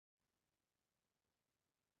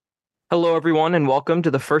Hello, everyone, and welcome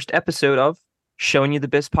to the first episode of Showin You The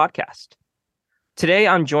Biz podcast. Today,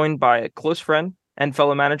 I'm joined by a close friend and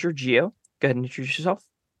fellow manager, Gio. Go ahead and introduce yourself.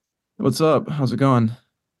 What's up? How's it going?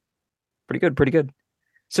 Pretty good, pretty good.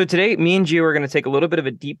 So today, me and Gio are going to take a little bit of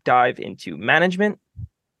a deep dive into management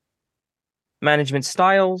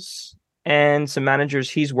styles, and some managers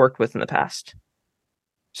he's worked with in the past.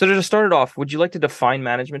 So to start it off, would you like to define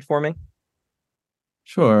management for me?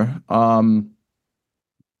 Sure.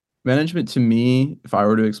 Management to me, if I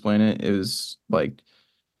were to explain it, is like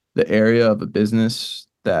the area of a business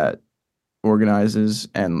that organizes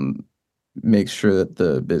and makes sure that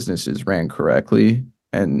the business is ran correctly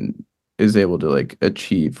and is able to like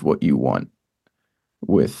achieve what you want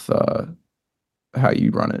with how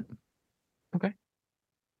you run it. Okay.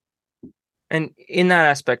 And in that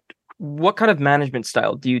aspect, what kind of management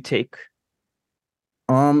style do you take?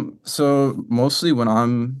 So mostly when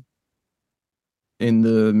I'm in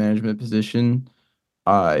the management position,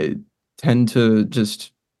 I tend to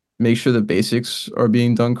just make sure the basics are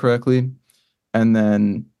being done correctly. And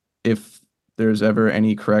then if there's ever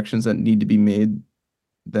any corrections that need to be made,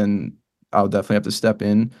 then I'll definitely have to step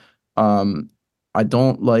in. Um, I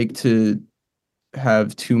don't like to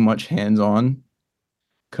have too much hands-on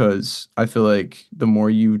because I feel like the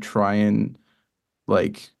more you try and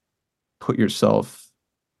like put yourself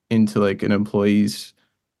into like an employee's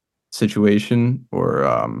situation or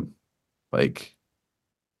like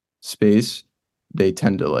space, they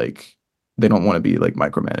tend to like they don't want to be like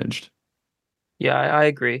micromanaged. Yeah, I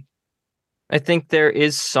agree. I think there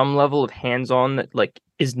is some level of hands-on that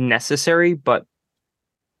is necessary, but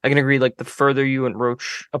I can agree the further you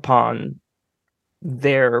encroach upon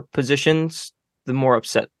their positions, the more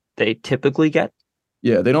upset they typically get.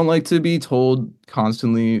 Yeah, they don't like to be told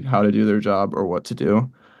constantly how to do their job or what to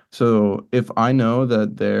do. So if I know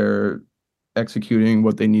that they're executing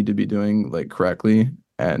what they need to be doing like correctly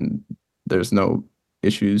and there's no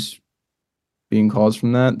issues being caused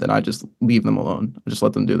from that, then I just leave them alone. I just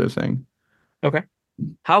let them do their thing. Okay.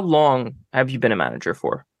 How long have you been a manager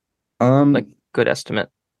for? Like Um, good estimate.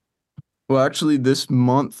 well, actually, this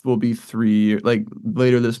month will be 3 years. Like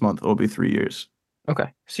later this month, it'll be 3 years.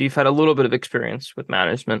 Okay. So you've had a little bit of experience with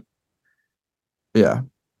management. Yeah,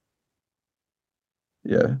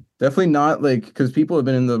 yeah, definitely not like because people have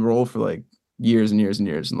been in the role for like years and years and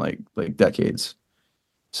years and like decades.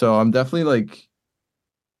 So I'm definitely like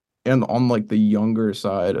and on like the younger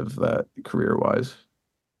side of that career wise.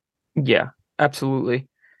 Yeah, absolutely.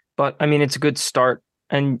 But I mean, it's a good start.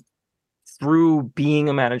 And through being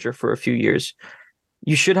a manager for a few years,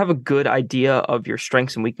 you should have a good idea of your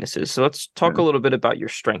strengths and weaknesses. So let's talk Yeah. a little bit about your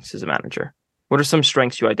strengths as a manager. What are some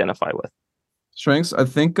strengths you identify with? Strengths, I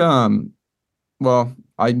think well,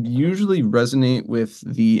 I usually resonate with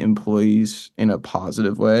the employees in a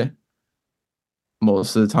positive way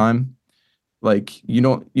most of the time. Like you're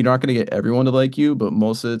not gonna get everyone to like you, but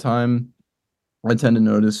most of the time I tend to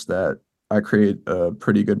notice that I create a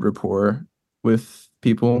pretty good rapport with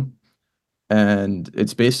people. And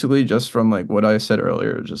it's basically just from like what I said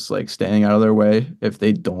earlier, just like staying out of their way if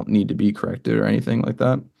they don't need to be corrected or anything like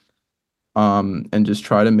that. And just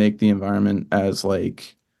try to make the environment as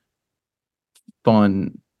like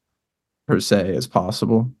fun per se as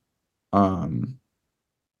possible. Um,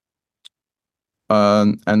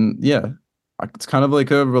 and yeah, it's kind of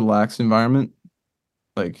like a relaxed environment.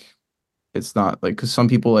 Like it's not like because some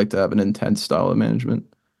people like to have an intense style of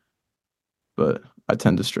management, but I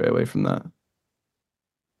tend to stray away from that.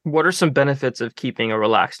 What are some benefits of keeping a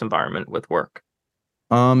relaxed environment with work?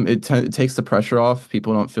 It takes the pressure off.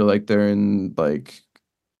 People don't feel like they're in like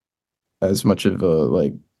as much of a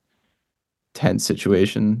like tense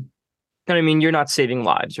situation. And I mean, you're not saving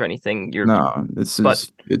lives or anything. No, this But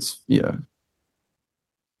is it's yeah.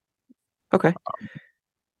 okay.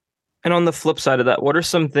 And on the flip side of that, what are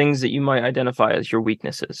some things that you might identify as your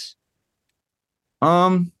weaknesses?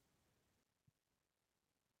 Um,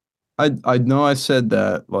 I know I said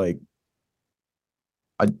that like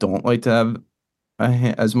I don't like to have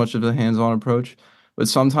as much of a hands-on approach, but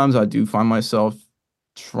sometimes I do find myself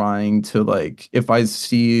trying to like if I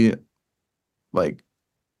see like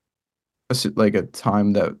like a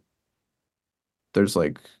time that there's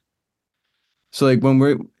like so like when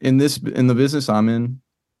we're in the business I'm in,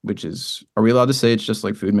 which is are we allowed to say it's just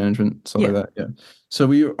like food management stuff like Yeah. that? Yeah. So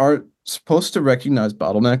we are supposed to recognize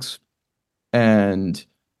bottlenecks and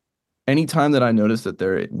anytime that I notice that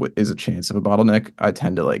is a chance of a bottleneck, I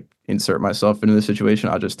tend to like insert myself into the situation.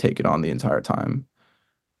 I'll just take it on the entire time.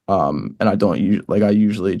 And I don't use like I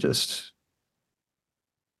usually just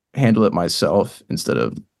handle it myself instead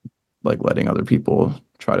of like letting other people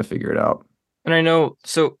try to figure it out. And I know,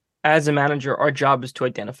 so as a manager, our job is to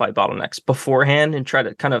identify bottlenecks beforehand and try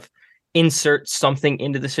to kind of insert something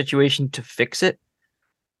into the situation to fix it.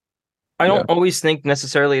 I Yeah. don't always think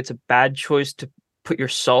necessarily it's a bad choice to put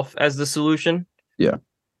yourself as the solution, Yeah.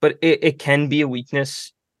 but it can be a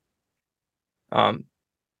weakness. Um,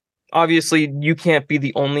 Obviously, you can't be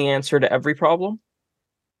the only answer to every problem,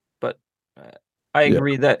 but uh, I Yeah.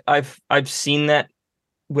 agree that I've seen that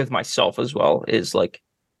with myself as well. Is like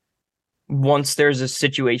once there's a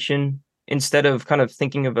situation, instead of kind of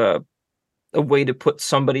thinking of a way to put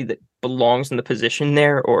somebody that belongs in the position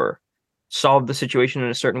there or solve the situation in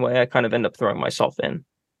a certain way, I kind of end up throwing myself in.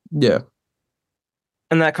 Yeah.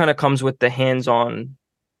 And that kind of comes with the hands-on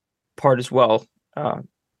part as well. Uh,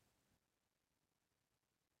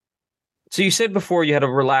 so you said before you had a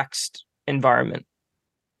relaxed environment.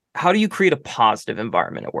 How do you create a positive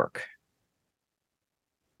environment at work?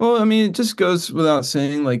 Well, I mean, it just goes without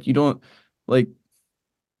saying, like, you don't, like,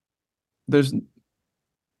 there's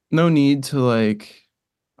no need to, like,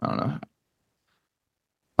 I don't know,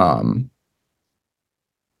 um,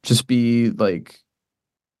 just be, like,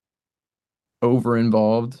 over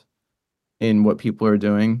involved in what people are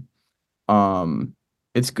doing. Um,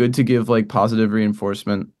 it's good to give, like, positive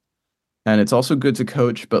reinforcement, and it's also good to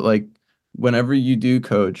coach, but, like, whenever you do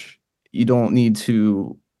coach, you don't need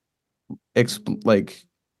to, like,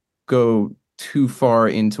 go too far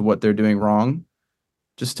into what they're doing wrong.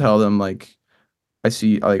 Just tell them, like, I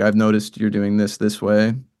see, like, I've noticed you're doing this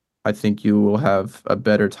way. I think you will have a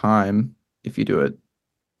better time if you do it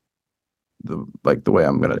the way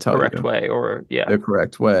I'm gonna The tell correct you, way, or yeah, the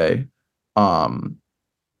correct way. Um,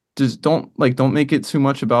 just don't make it too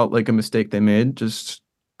much about like a mistake they made. Just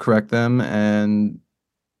correct them and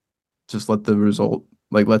just let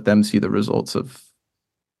them see the results of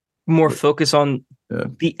more focus on yeah,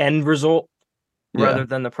 the end result yeah, rather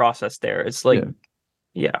than the process there. It's like,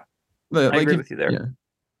 yeah. yeah, I Like agree if with you there. yeah.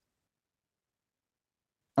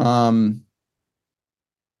 Um,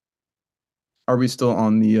 are we still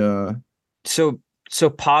on the So so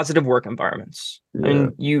positive work environments. I yeah.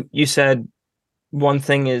 mean, you said one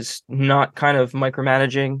thing is not kind of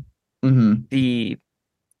micromanaging Mm-hmm. the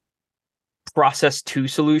process to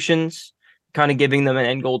solutions, kind of giving them an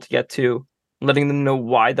end goal to get to, letting them know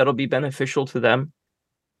why that'll be beneficial to them.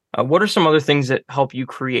 What are some other things that help you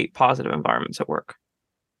create positive environments at work?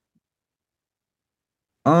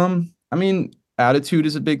 I mean, attitude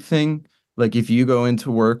is a big thing. Like if you go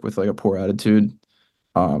into work with like a poor attitude,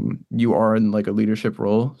 you are in like a leadership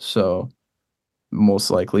role, so most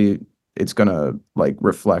likely it's gonna like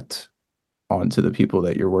reflect onto the people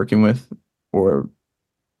that you're working with or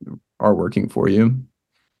are working for you.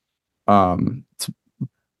 It's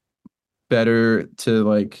better to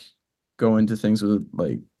like go into things with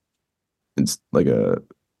like it's like a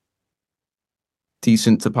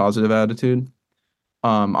decent to positive attitude.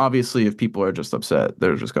 Obviously if people are just upset,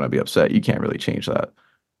 they're just gonna be upset. You can't really change that.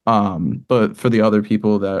 But for the other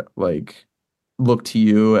people that like look to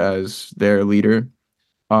you as their leader,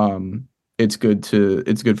 um, it's good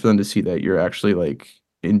for them to see that you're actually like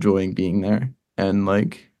enjoying being there and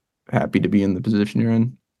like happy to be in the position you're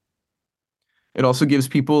in. It also gives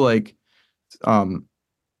people like um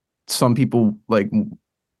some people like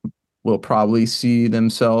will probably see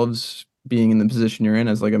themselves being in the position you're in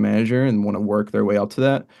as like a manager and want to work their way up to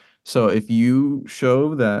that. So if you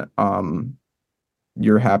show that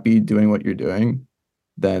you're happy doing what you're doing,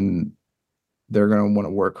 then they're gonna want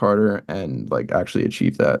to work harder and like actually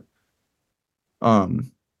achieve that.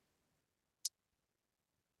 Um,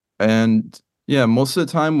 and yeah, most of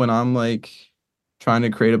the time when I'm like trying to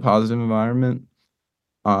create a positive environment,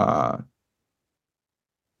 uh,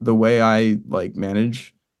 the way I like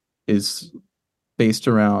manage is based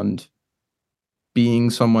around being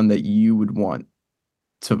someone that you would want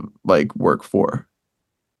to like work for.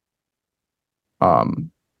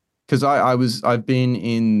 Um, because I've been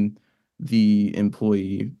in the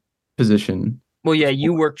employee position Well, yeah,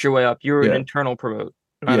 you before. worked your way up. You were an Yeah, internal promote,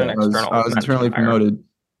 not yeah, an I external was internally management hire. promoted.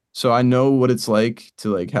 So I know what it's like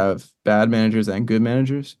to like have bad managers and good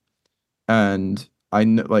managers. And I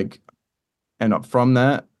know like and from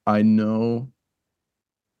that I know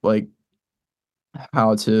like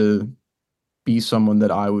how to be someone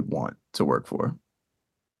that I would want to work for.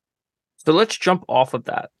 So let's jump off of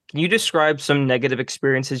that. Can you describe some negative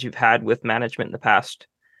experiences you've had with management in the past,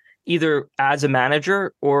 either as a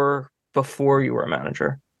manager or before you were a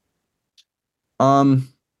manager? Um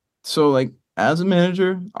so like as a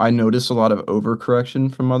manager, I notice a lot of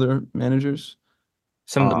overcorrection from other managers.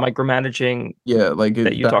 Some of the Uh micromanaging yeah, like that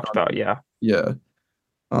it you back talked on about, yeah. yeah.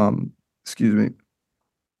 Um excuse me.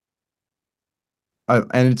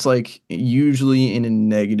 And it's like usually in a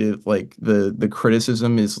negative, like the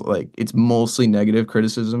criticism is like it's mostly negative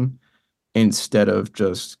criticism instead of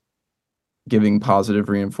just giving positive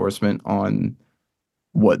reinforcement on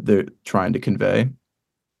what they're trying to convey.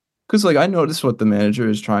 Because like I notice what the manager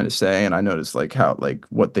is trying to say, and I notice like how like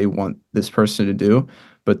what they want this person to do,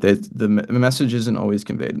 but the message isn't always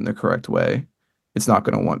conveyed in the correct way. It's not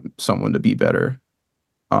going to want someone to be better.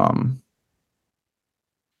 Um,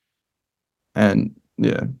 and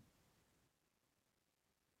yeah.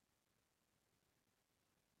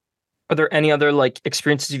 Are there any other like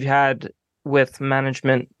experiences you've had with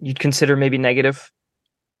management you'd consider maybe negative?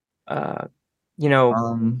 Uh, you know,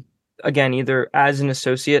 Um, again, either as an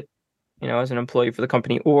associate, as an employee for the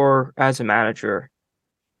company, or as a manager.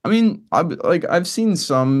 I mean, I've seen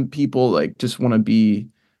some people like just want to be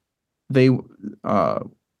they uh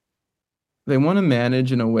they want to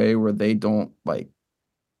manage in a way where they don't like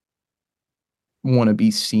want to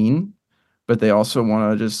be seen, but they also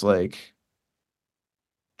want to just like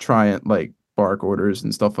try and like bark orders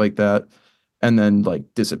and stuff like that and then like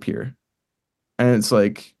disappear. And it's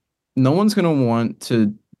like no one's gonna want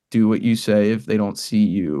to do what you say if they don't see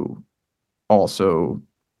you also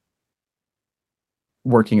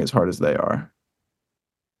working as hard as they are.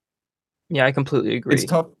 Yeah, I completely agree.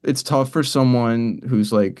 It's tough for someone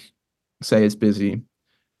who's like say it's busy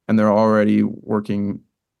and they're already working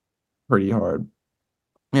pretty hard.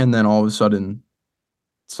 And then all of a sudden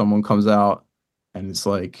someone comes out and it's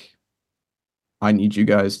like, I need you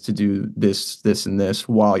guys to do this, this, and this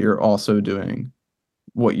while you're also doing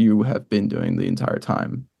what you have been doing the entire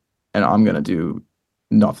time. And I'm gonna do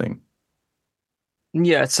nothing.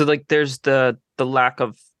 Yeah, so like there's the lack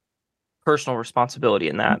of personal responsibility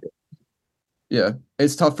in that. Yeah.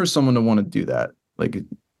 It's tough for someone to want to do that. Like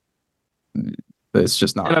it's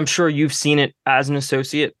just And not. I'm sure you've seen it as an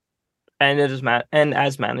associate and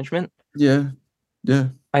as management. Yeah. Yeah.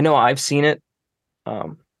 I know I've seen it.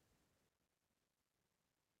 Um,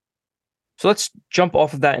 so let's jump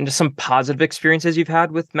off of that into some positive experiences you've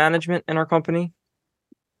had with management in our company,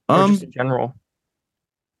 or just in Um, general.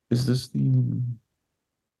 is this the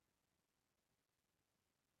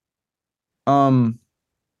um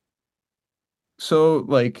so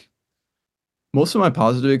like most of my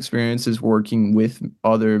positive experiences working with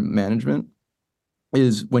other management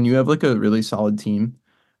is when you have like a really solid team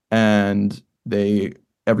and they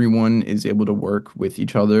everyone is able to work with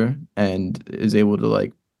each other and is able to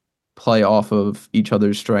like play off of each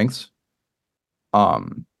other's strengths.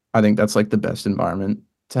 I think that's like the best environment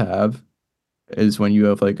to have is when you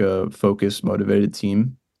have like a focused, motivated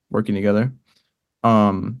team working together.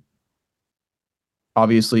 Um,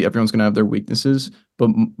 Obviously everyone's gonna have their weaknesses, but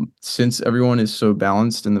since everyone is so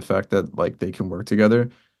balanced in the fact that like they can work together,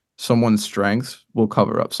 someone's strengths will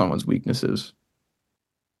cover up someone's weaknesses.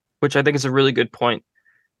 Which I think is a really good point.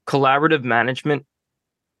 Collaborative management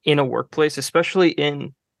in a workplace, especially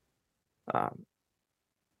um,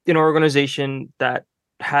 in an organization that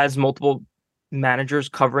has multiple managers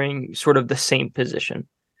covering sort of the same position.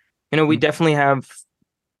 We Mm. definitely have,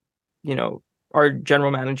 you know, our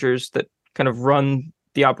general managers that kind of run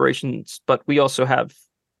the operations, but we also have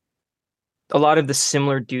a lot of the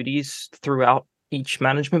similar duties throughout each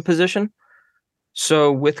management position. So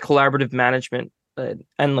with collaborative management,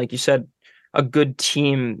 and like you said, a good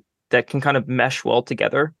team that can kind of mesh well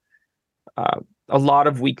together, uh, a lot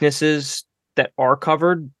of weaknesses that are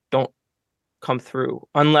covered don't come through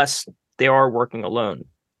unless they are working alone.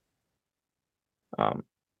 Um,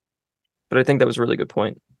 but I think that was a really good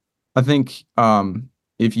point. I think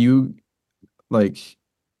if you like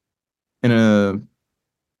in a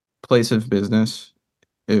place of business,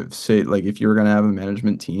 if say like if you're gonna have a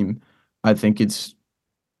management team, I think it's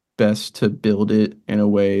best to build it in a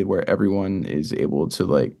way where everyone is able to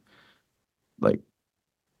like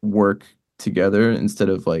work together instead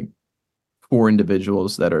of like four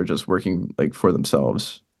individuals that are just working like for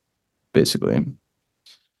themselves, basically.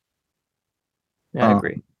 Yeah, I Um,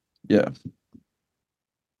 agree. yeah.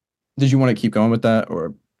 Did you want to keep going with that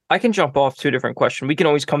or I can jump off to a different question. We can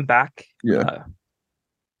always come back. yeah?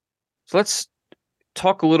 So let's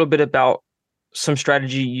talk a little bit about some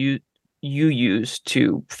strategy you use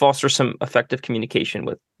to foster some effective communication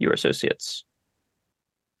with your associates.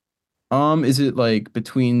 Is it like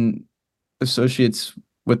between associates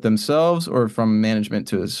with themselves or from management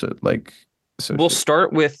to like We'll associate?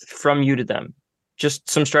 start with from you to them. Just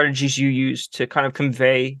some strategies you use to kind of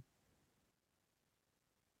convey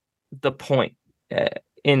the point uh,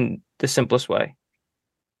 in the simplest way.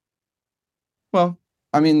 Well,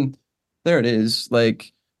 I mean, there it is.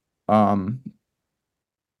 Like, um,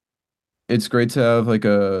 it's great to have like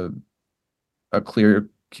a clear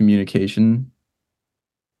communication.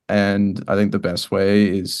 And I think the best way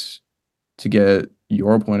is to get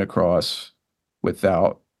your point across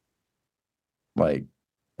without like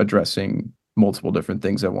addressing multiple different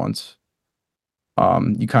things at once.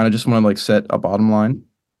 You kind of just want to like set a bottom line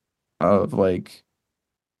of like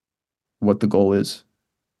what the goal is.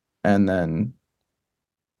 And then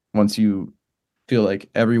once you feel like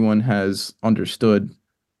everyone has understood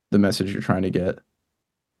the message you're trying to get,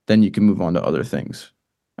 then you can move on to other things.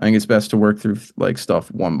 I think it's best to work through like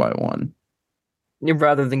stuff one by one,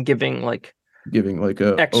 Rather than giving like giving like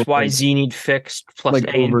a XYZ need fixed plus like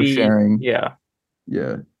A and B. oversharing. Yeah.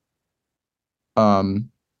 Yeah.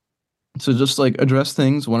 Um, so just like address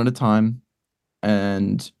things one at a time,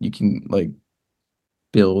 and you can like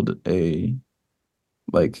build a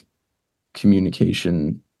like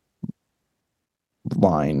communication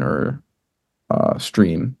line or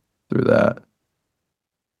stream through that.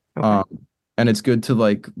 Okay. Um, and it's good to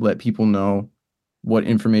like let people know what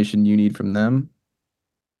information you need from them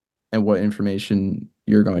and what information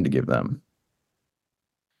you're going to give them.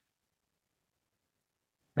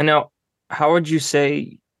 And now, how would you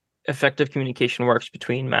say effective communication works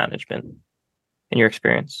between management in your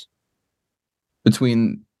experience?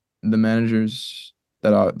 Between the managers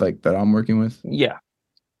that I'm working with. Yeah.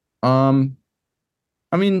 Um,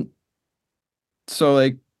 I mean, so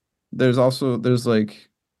like there's like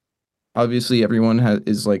obviously everyone has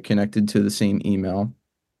is like connected to the same email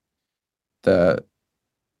that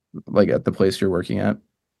like at the place you're working at.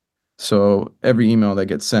 So every email that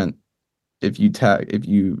gets sent, if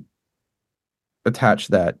you attach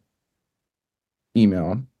that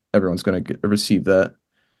email, everyone's going to receive that.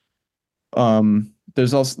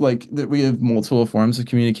 There's also like that we have multiple forms of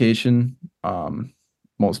communication.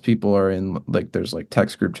 Most people are in like there's like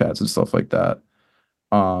text group chats and stuff like that.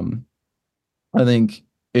 Um, I think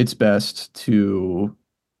it's best to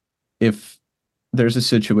if there's a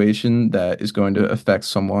situation that is going to affect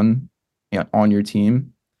someone on your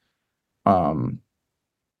team, um,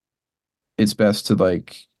 it's best to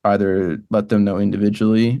like either let them know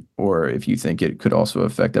individually or if you think it could also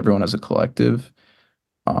affect everyone as a collective,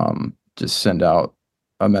 just send out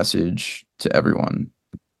a message to everyone.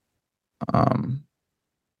 Um,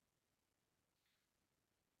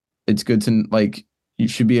 it's good to like you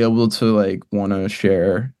should be able to like want to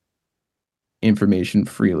share information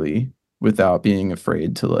freely without being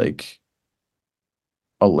afraid to like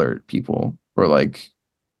alert people or like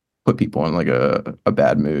put people in like a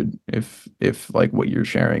bad mood if like what you're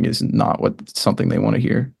sharing is not what something they want to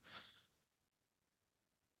hear.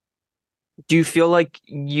 Do you feel like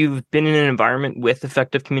you've been in an environment with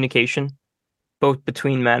effective communication, both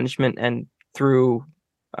between management and through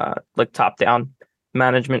like top down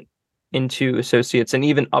management into associates and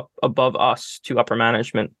even up above us to upper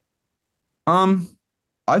management? Um,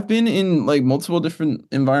 I've been in like multiple different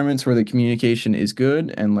environments where the communication is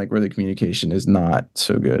good and like where the communication is not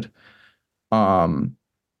so good. Um,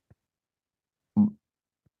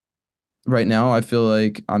 right now I feel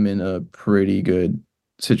like I'm in a pretty good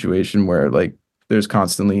situation where like there's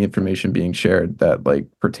constantly information being shared that like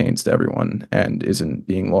pertains to everyone and isn't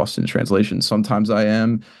being lost in translation. Sometimes I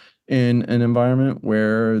am in an environment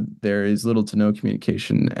where there is little to no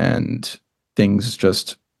communication and things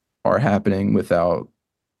just are happening without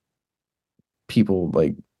people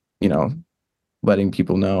like, you know, letting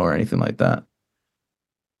people know or anything like that.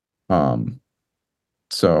 Um,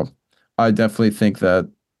 so I definitely think that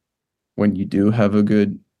when you do have a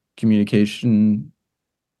good communication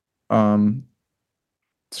um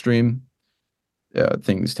stream,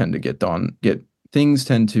 things tend to get things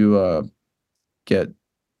tend to get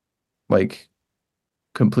like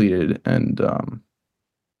completed and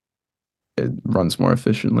it runs more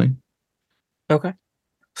efficiently. Okay.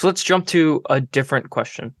 So let's jump to a different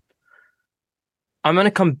question. I'm going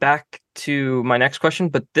to come back to my next question,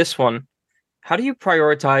 but this one, how do you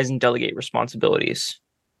prioritize and delegate responsibilities?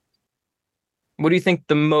 What do you think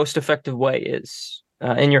the most effective way is,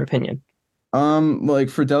 in your opinion? Like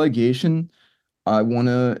for delegation, I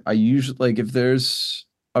usually like if there's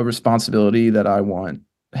a responsibility that I want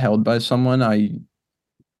held by someone, I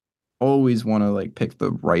always want to like pick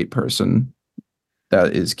the right person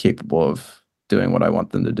that is capable of doing what I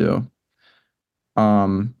want them to do.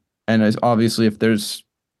 Um, and as obviously if there's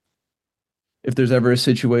ever a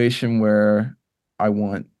situation where I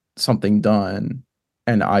want something done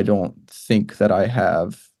and I don't think that I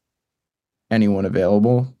have anyone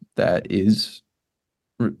available that is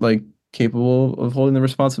like capable of holding the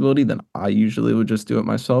responsibility, then I usually would just do it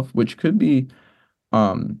myself, which could be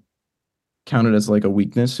um counted as like a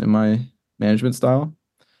weakness in my management style.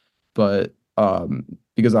 But um,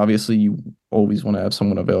 because obviously you always want to have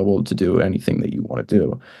someone available to do anything that you want to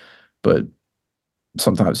do, but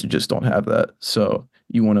sometimes you just don't have that. So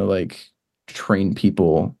you want to like train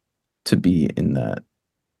people to be in that,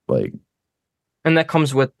 like, And that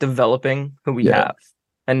comes with developing who we yeah, have.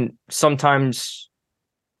 And sometimes,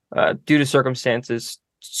 due to circumstances,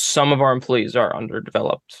 some of our employees are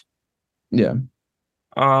underdeveloped. yeah.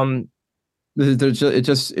 Um,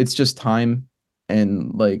 It's just time,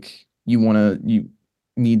 and like you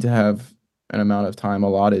need to have an amount of time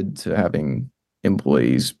allotted to having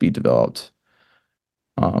employees be developed.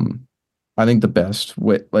 Um, I think the best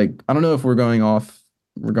way, like, I don't know if we're going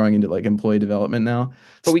into like employee development now.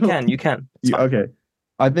 but we So, can, you can. It's yeah, fine. okay.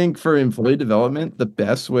 I think for employee development, the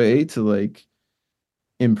best way to like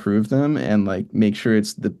improve them and like make sure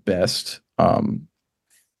it's the best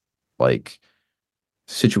like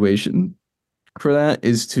situation for that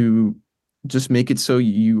is to just make it so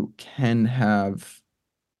you can have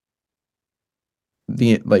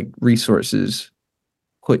the like resources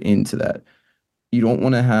put into that. You don't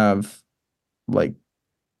want to have like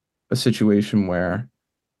a situation where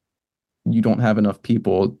you don't have enough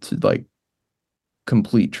people to like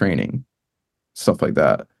complete training, stuff like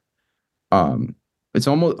that. It's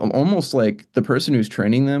almost like the person who's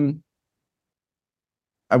training them,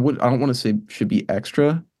 I don't want to say should be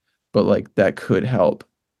extra, but like that could help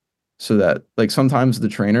so that like sometimes the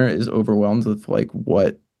trainer is overwhelmed with like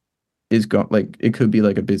what is going like it could be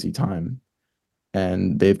like a busy time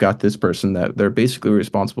and they've got this person that they're basically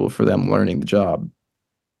responsible for them learning the job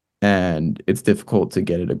and it's difficult to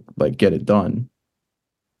get it done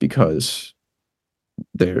because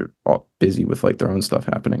they're all busy with like their own stuff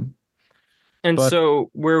happening. And But so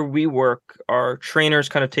where we work, our trainers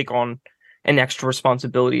kind of take on an extra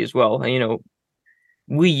responsibility as well. And,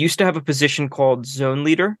 we used to have a position called zone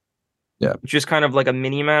leader, yeah. which is kind of like a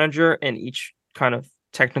mini manager in each kind of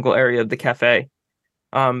technical area of the cafe.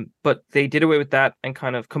 But they did away with that and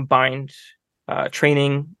kind of combined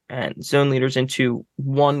training and zone leaders into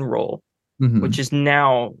one role, which Hmm. is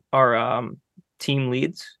now our team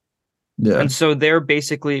leads. Yeah. And so they're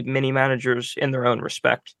basically mini managers in their own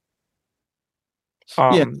respect.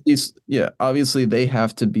 Yeah, Um, yeah, obviously they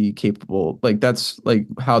have to be capable. Like that's like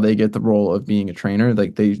how they get the role of being a trainer.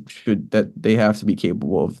 Like they have to be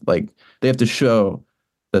capable of like they have to show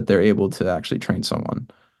that they're able to actually train someone.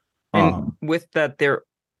 and Um, with that,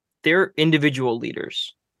 they're individual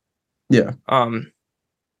leaders. yeah. Um,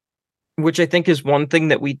 which I think is one thing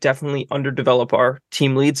that we definitely underdevelop our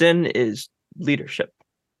team leads in is leadership.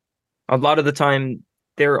 A lot of the time,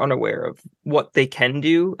 they're unaware of what they can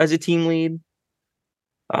do as a team lead,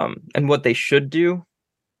 and what they should do.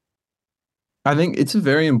 I think it's a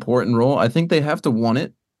very important role. I think they have to want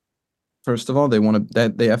it. First of all, they want to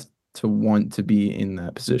that they have to want to be in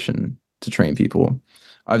that position to train people.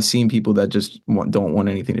 I've seen people that just don't want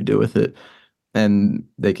anything to do with it, and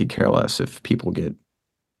they could care less if people get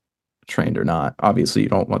trained or not. Obviously, you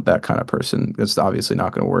don't want that kind of person. That's obviously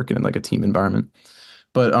not going to work in like a team environment.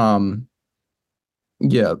 But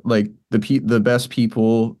yeah, like the best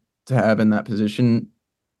people to have in that position,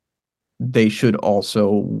 they should also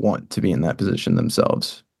want to be in that position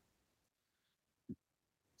themselves.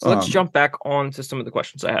 So let's Um, jump back on to some of the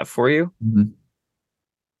questions I have for you. mhm.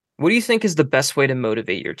 What do you think is the best way to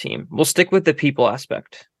motivate your team? We'll stick with the people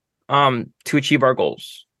aspect, to achieve our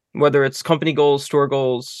goals, whether it's company goals, store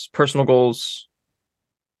goals, personal goals.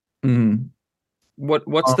 Mhm.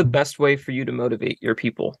 What's the Um, best way for you to motivate your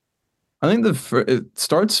people? I think it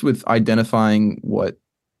starts with identifying what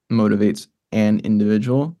motivates an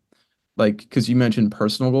individual. Like, because you mentioned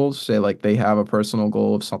personal goals, say like they have a personal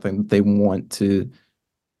goal of something that they want to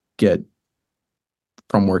get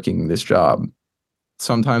from working this job.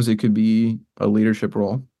 Sometimes it could be a leadership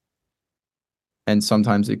role, and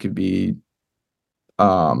sometimes it could be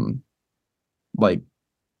um like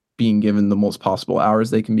being given the most possible hours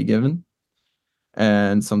they can be given,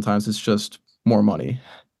 and sometimes it's just more money.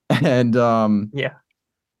 And Yeah.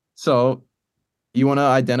 so you want to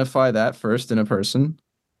identify that first in a person,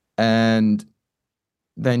 and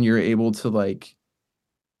then you're able to like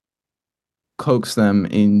coax them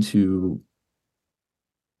into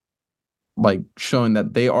like showing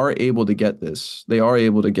that they are able to get this. They are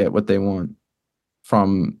able to get what they want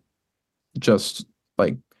from just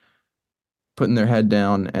like putting their head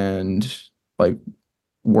down and like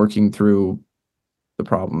working through the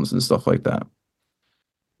problems and stuff like that.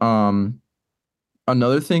 Um,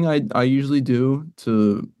 Another thing I usually do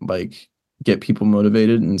to like get people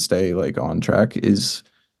motivated and stay like on track is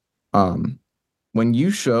um when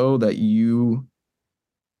you show that you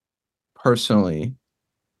personally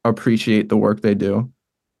appreciate the work they do,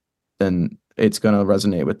 then it's gonna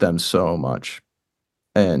resonate with them so much.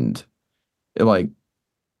 And like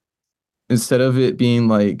instead of it being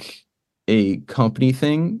like a company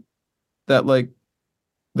thing that like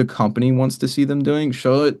the company wants to see them doing,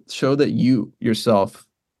 show that you yourself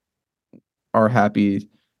are happy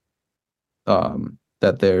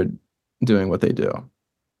that they're doing what they do.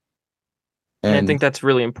 And I And think that's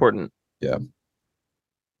really important. yeah.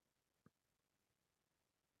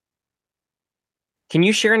 Can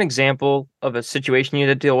you share an example of a situation you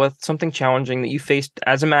had to deal with, something challenging that you faced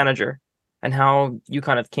as a manager, and how you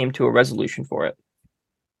kind of came to a resolution for it?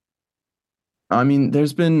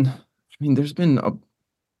 There's been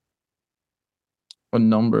a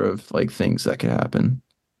number of like things that could happen.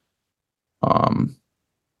 Um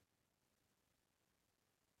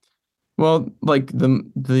well, like the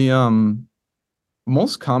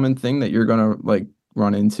most common thing that you're gonna like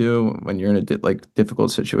run into when you're in a like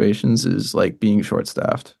difficult situations is like being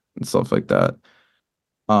short-staffed and stuff like that.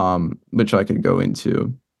 Which I could go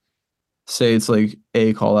into. Say it's like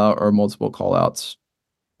a call out or multiple call outs.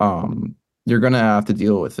 You're gonna have to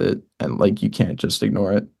deal with it and like you can't just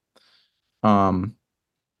ignore it. Um,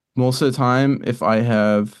 Most of the time, if I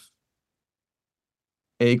have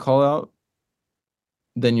a call out,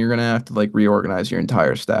 then you're gonna have to like reorganize your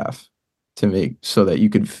entire staff to make so that you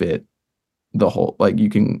could fit the whole like you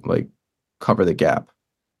can like cover the gap.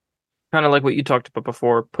 Kind of like what you talked about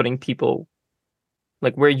before, putting people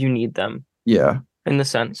like where you need them Yeah, in the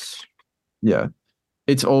sense. yeah.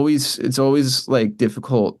 It's always like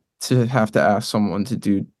difficult to have to ask someone to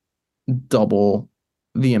do double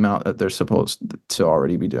the amount that they're supposed to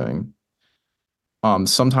already be doing.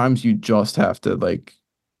 Sometimes you just have to like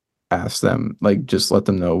ask them, like just let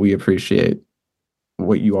them know we appreciate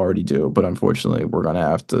what you already do, but unfortunately we're gonna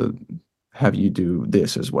have to have you do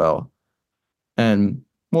this as well. And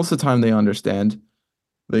most of the time they understand.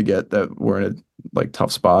 They get that we're in a like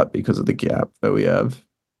tough spot because of the gap that we have.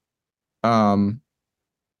 Um,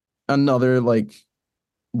 Another like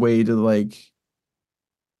way to like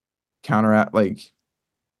counteract like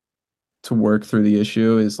to work through the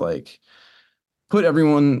issue is like put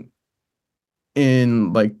everyone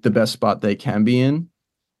in like the best spot they can be in.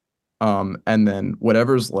 And then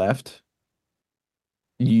whatever's left,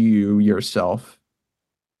 you yourself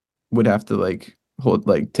would have to like hold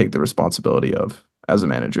like take the responsibility of as a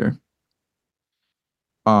manager.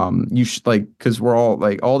 You should like because we're all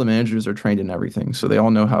like all the managers are trained in everything, so they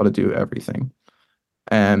all know how to do everything.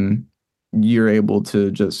 And you're able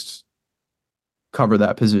to just cover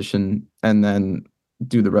that position and then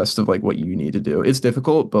do the rest of like what you need to do. It's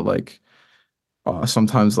difficult, but like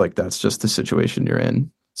sometimes like that's just the situation you're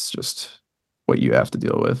in. It's just what you have to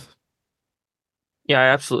deal with. Yeah, I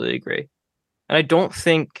absolutely agree. And I don't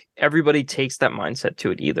think everybody takes that mindset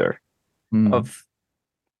to it either Mm, of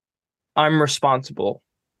I'm responsible,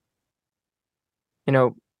 you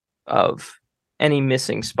know, of any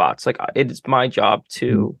missing spots. Like it is my job mm.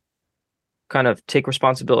 to kind of take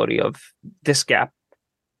responsibility of this gap.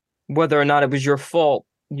 Whether or not it was your fault,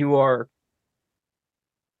 you are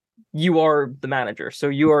the manager. So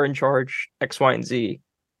you are in charge X, Y, and Z.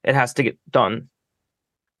 It has to get done.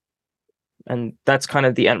 And that's kind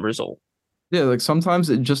of the end result. Yeah, like sometimes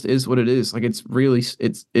it just is what it is. Like it's really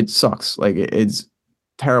it sucks. Like it's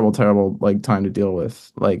terrible, terrible like time to deal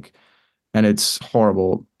with. Like and it's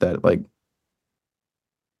horrible that like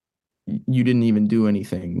you didn't even do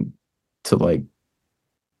anything to like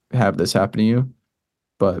have this happen to you.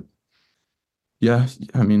 But yeah,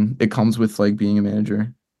 I mean, it comes with like being a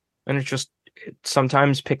manager. And it's just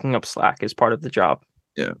sometimes picking up slack is part of the job.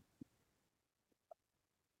 Yeah.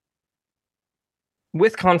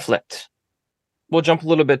 With conflict, we'll jump a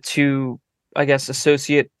little bit to, I guess,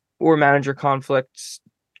 associate or manager conflicts,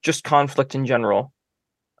 just conflict in general.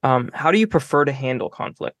 How do you prefer to handle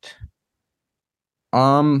conflict?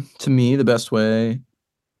 To me, the best way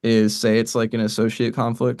is say it's like an associate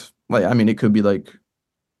conflict. Like, I mean, it could be like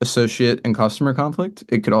associate and customer conflict.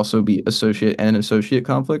 It could also be associate and associate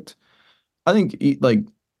conflict. I think like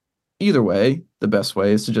either way, the best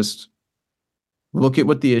way is to just look at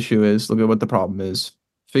what the issue is, look at what the problem is,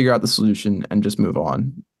 figure out the solution, and just move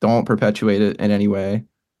on. Don't perpetuate it in any way.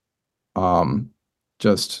 Um,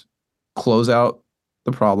 just close out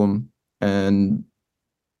the problem and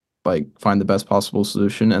like find the best possible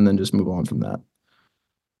solution, and then just move on from that.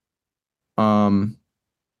 Um,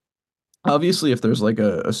 Obviously, if there's like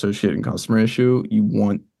a associate and customer issue, you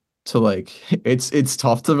want to like it's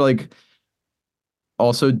tough to like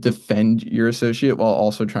also defend your associate while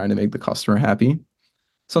also trying to make the customer happy.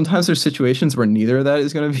 Sometimes there's situations where neither of that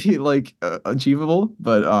is going to be like achievable,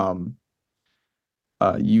 but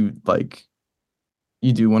you like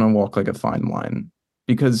you do want to walk like a fine line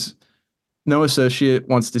because no associate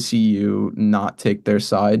wants to see you not take their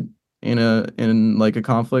side in like a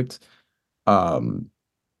conflict. Um,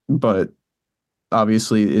 but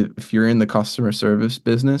obviously, if you're in the customer service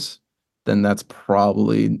business, then that's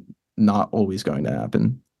probably not always going to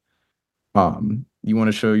happen. You want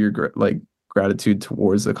to show your gratitude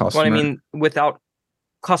towards the Well, I customer. mean, without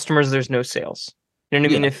customers, there's no sales. You know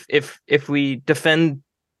what I mean? Yeah, If we defend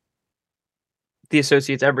the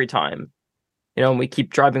associates every time, and we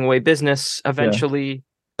keep driving away business, yeah. eventually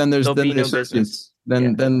there'll Then be the no business. associates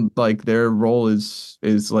Yeah. then like their role is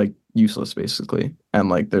like useless basically, and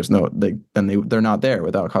like there's no they're not there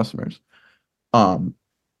without customers. Um,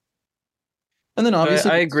 and then So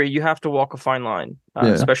obviously, I agree. You have to walk a fine line, yeah.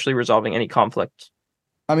 especially resolving any conflict.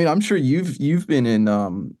 I mean, I'm sure you've been in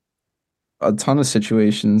a ton of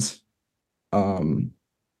situations. Um,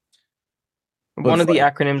 One with of the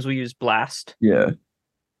like acronyms we use, BLAST. yeah,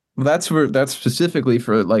 that's specifically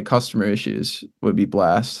for like customer issues would be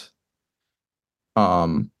blast.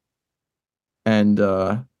 Um, and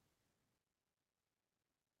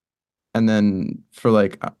and then for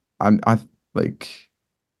like I like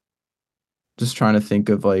just trying to think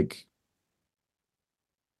of like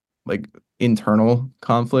internal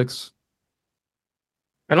conflicts.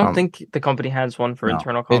 I don't Um, think the company has one for no,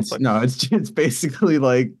 internal it's no, conflicts. it's basically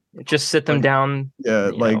Just sit them like down,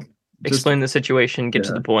 yeah, just explain the situation, get to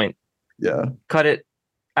yeah, the point, yeah, cut it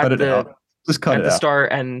cut at it the out, just cut it out.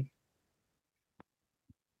 start. And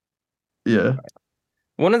Yeah.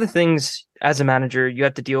 one of the things as a manager you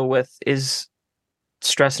have to deal with is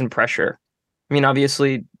stress and pressure. I mean,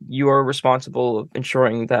 obviously, you are responsible of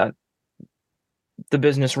ensuring that the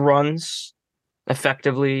business runs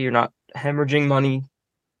effectively. You're not hemorrhaging money.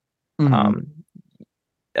 Hmm. Um,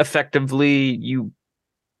 Effectively, you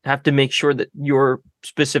have to make sure that your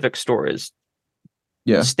specific store is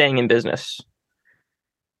Yeah. staying in business.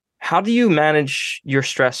 How do you manage your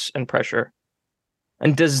stress and pressure?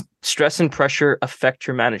 And does stress and pressure affect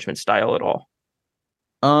your management style at all?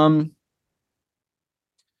 Um,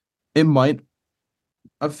 it might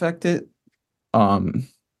affect it. Um,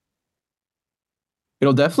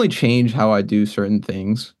 it'll definitely change how I do certain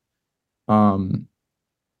things. Um,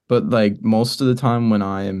 but like most of the time when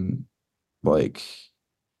I'm like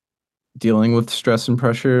dealing with stress and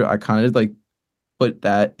pressure, I kind of like put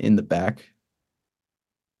that in the back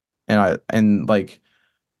and like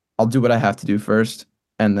I'll do what I have to do first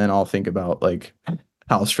and then I'll think about like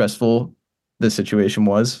how stressful the situation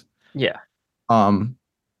was. Yeah. Um,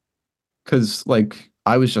 because like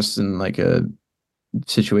I was just in like a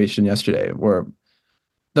situation yesterday where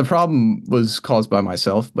the problem was caused by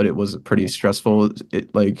myself, but it was a pretty stressful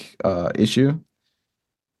issue.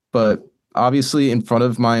 But obviously, in front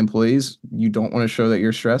of my employees, you don't want to show that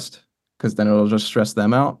you're stressed because then it'll just stress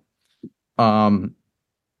them out. Um,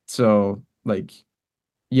 so like,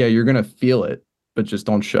 yeah, you're gonna feel it, but just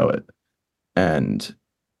don't show it. And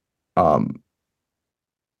um,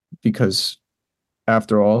 because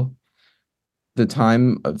after all, the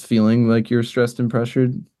time of feeling like you're stressed and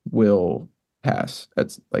pressured will pass.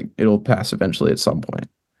 That's like it'll pass eventually at some point.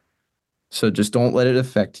 So just don't let it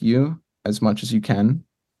affect you as much as you can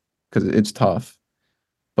because it's tough.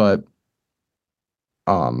 But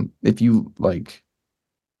if you like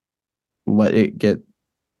let it get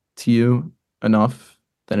to you enough,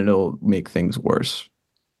 then it'll make things worse.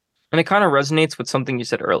 And it kind of resonates with something you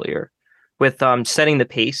said earlier with setting the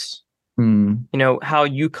pace. Hmm. How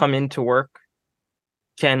you come into work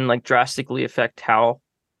can like drastically affect how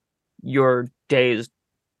your day is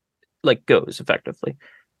like goes effectively.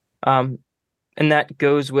 Um, and that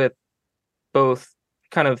goes with both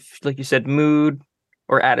kind of like you said, mood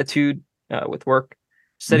or attitude with work.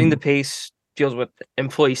 Setting the Hmm. pace deals with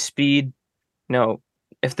employee speed,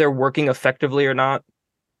 if they're working effectively or not,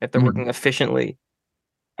 if they're Hmm. working efficiently.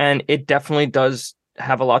 And it definitely does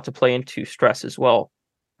have a lot to play into stress as well.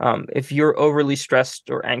 If you're overly stressed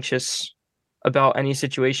or anxious about any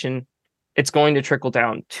situation, it's going to trickle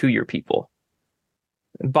down to your people.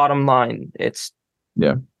 Bottom line,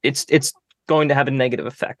 Yeah. it's going to have a negative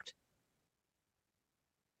effect.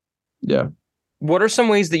 Yeah. What are some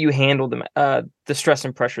ways that you handle the stress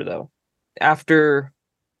and pressure though? After,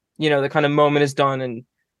 the kind of moment is done and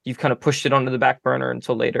you've kind of pushed it onto the back burner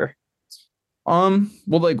until later. Well,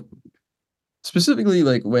 like specifically,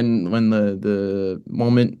 like when the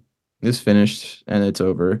moment is finished and it's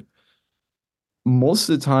over, most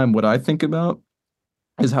of the time, what I think about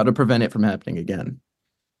is how to prevent it from happening again.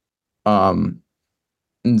 Um,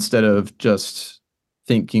 Instead of just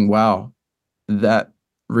thinking, "Wow, that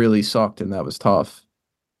really sucked and that was tough."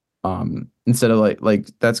 Instead of like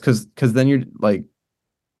that's because then you're like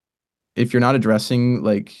if you're not addressing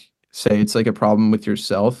like say it's like a problem with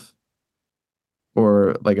yourself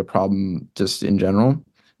or like a problem just in general,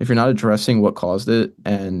 if you're not addressing what caused it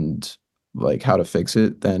and like how to fix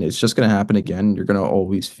it, then it's just going to happen again. You're going to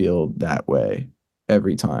always feel that way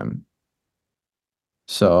every time.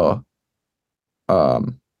 So,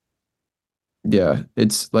 um, yeah,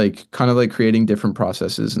 it's like kind of like creating different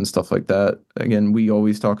processes and stuff like that. Again, we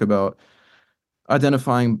always talk about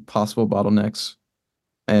identifying possible bottlenecks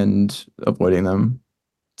and avoiding them.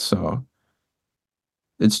 So,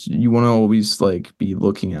 it's you want to always like be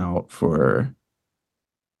looking out for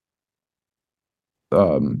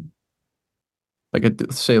um like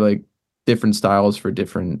say like different styles for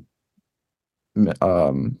different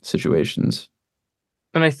situations.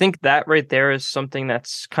 And I think that right there is something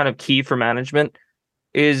that's kind of key for management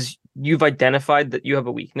is you've identified that you have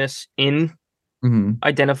a weakness in Hmm.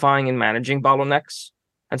 identifying and managing bottlenecks.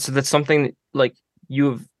 And so that's something that like you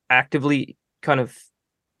have actively kind of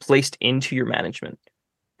placed into your management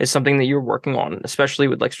is something that you're working on, especially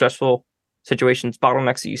with like stressful situations,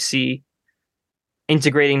 bottlenecks that you see,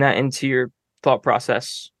 integrating that into your thought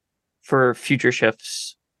process for future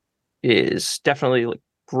shifts is definitely like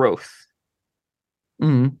growth.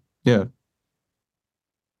 Hmm. Yeah,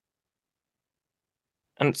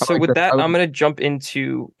 And I so like with that. that, I'm gonna jump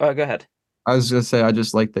into go ahead. I was gonna say I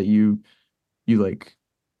just like that you like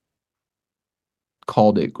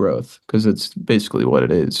called it growth because it's basically what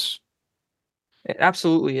it is. It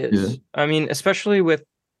absolutely Yeah. is. I mean, especially with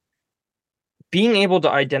being able to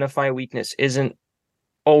identify a weakness isn't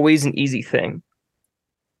always an easy thing,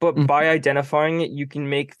 but Mhm. by identifying it, you can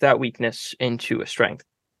make that weakness into a strength.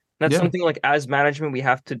 That's Yeah. something like as management, we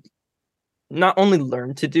have to not only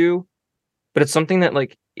learn to do, but it's something that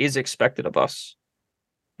like is expected of us.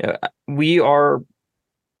 Yeah, we are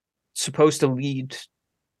supposed to lead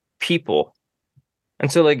people.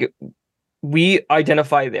 And so like we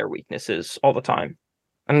identify their weaknesses all the time.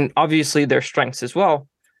 And obviously their strengths as well.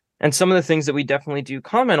 And some of the things that we definitely do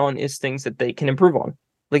comment on is things that they can improve on.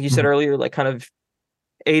 Like you said Mhm. earlier, like kind of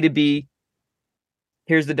A to B,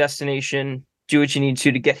 here's the destination, do what you need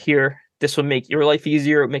to get here. This will make your life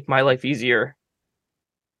easier, make my life easier.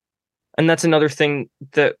 And that's another thing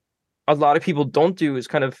that a lot of people don't do is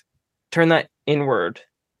kind of turn that inward.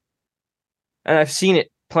 And I've seen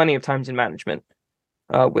it plenty of times in management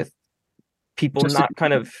with people Just not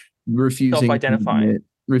kind of self-identifying. Yeah.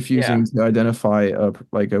 refusing to identify a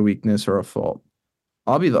like a weakness or a fault.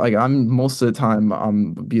 I'll be like I'm most of the time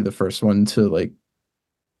I'm be the first one to like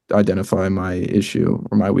identify my issue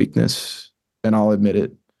or my weakness and I'll admit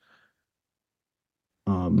it.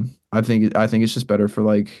 I think it's just better for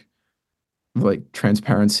like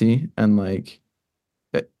transparency and like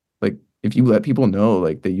if you let people know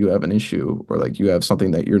like that you have an issue or like you have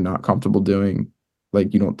something that you're not comfortable doing,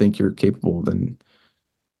 like you don't think you're capable, then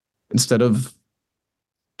instead of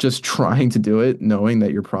just trying to do it, knowing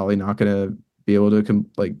that you're probably not gonna be able to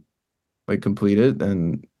like complete it,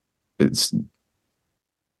 then it's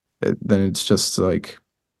then it's just like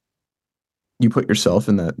you put yourself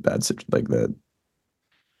in that bad situation like that.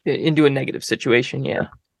 Into a negative situation. Yeah.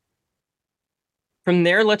 From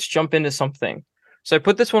there, let's jump into something. So I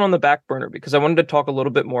put this one on the back burner because I wanted to talk a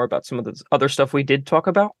little bit more about some of the other stuff we did talk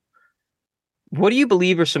about. What do you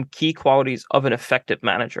believe are some key qualities of an effective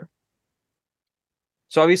manager?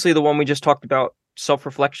 So obviously the one we just talked about,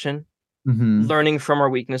 self-reflection, Hmm. learning from our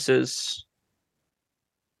weaknesses.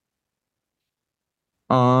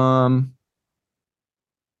 Um,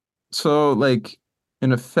 so like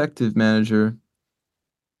an effective manager,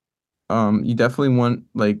 you definitely want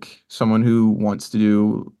like someone who wants to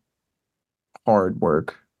do hard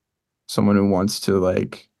work, someone who wants to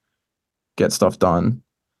like get stuff done,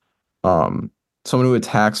 um, someone who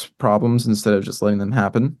attacks problems instead of just letting them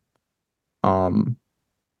happen, um,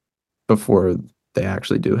 before they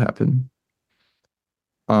actually do happen.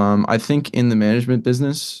 I think in the management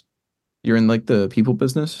business, you're in like the people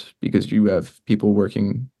business because you have people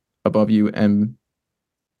working above you and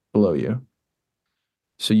below you.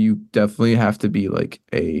 So you definitely have to be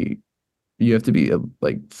you have to be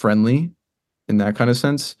like friendly in that kind of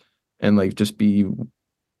sense and like just be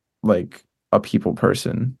like a people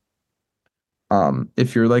person.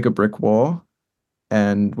 If you're like a brick wall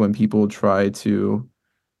and when people try to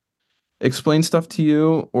explain stuff to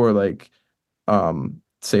you or like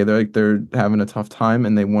say they're having a tough time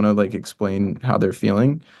and they want to like explain how they're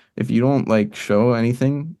feeling, if you don't like show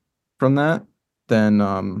anything from that, then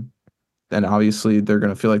obviously they're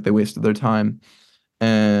gonna feel like they wasted their time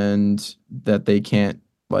and that they can't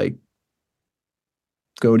like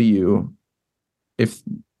go to you if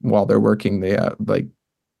while they're working they like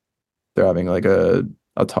they're having like a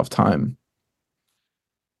a tough time.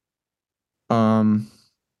 Um,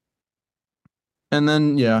 and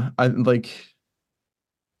then yeah, I like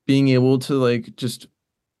being able to like just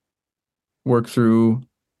work through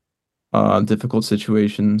difficult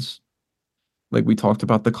situations. Like we talked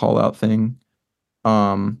about the call out thing.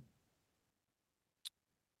 Um,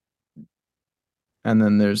 and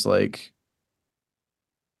then there's like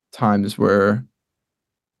times where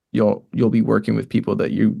you'll be working with people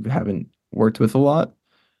that you haven't worked with a lot,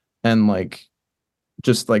 and like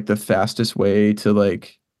just like the fastest way to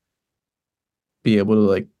like be able to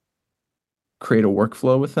like create a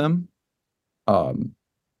workflow with them, um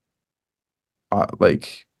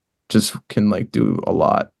like just can like do a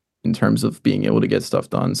lot in terms of being able to get stuff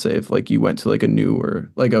done. Say if like you went to like a new or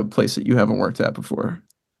like a place that you haven't worked at before,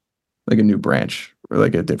 like a new branch or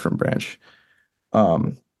like a different branch,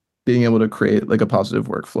 um being able to create like a positive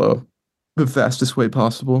workflow the fastest way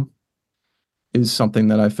possible is something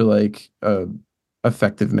that I feel like a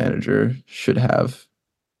effective manager should have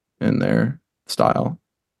in their style.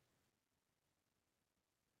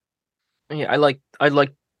 Yeah, I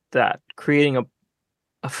like that creating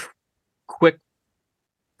a quick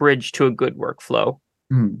bridge to a good workflow.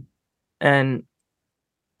 Mm. And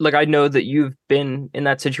like I know that you've been in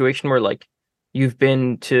that situation where like you've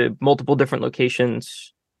been to multiple different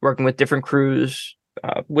locations, working with different crews,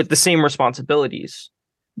 with the same responsibilities.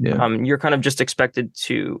 Yeah. You're kind of just expected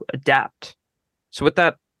to adapt. So with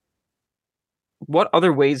that, what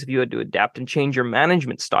other ways have you had to adapt and change your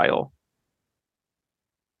management style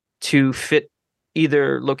to fit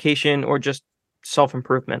either location or just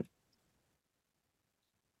self-improvement?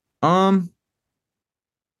 Um,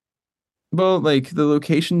 well, like the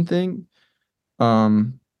location thing,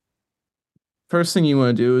 um, first thing you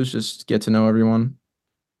want to do is just get to know everyone.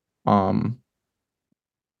 Um,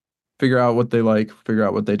 figure out what they like, figure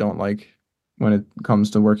out what they don't like when it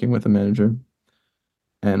comes to working with a manager,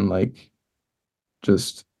 and like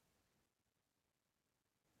just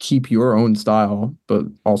keep your own style, but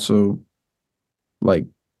also like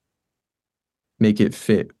make it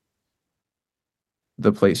fit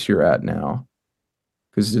the place you're at now.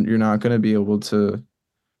 Because you're not going to be able to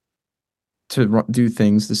do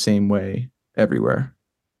things the same way everywhere.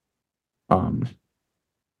 Um,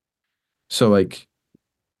 so like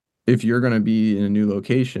if you're going to be in a new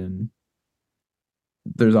location,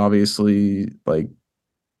 there's obviously like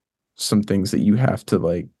some things that you have to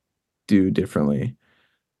like do differently,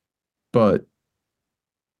 but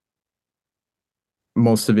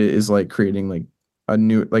most of it is like creating like a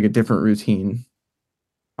new like a different routine.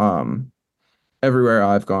 Um, everywhere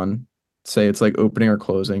I've gone, say it's like opening or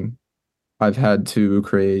closing, I've had to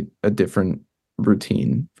create a different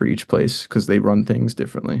routine for each place because they run things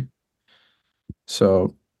differently.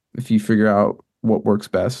 So if you figure out what works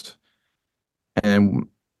best and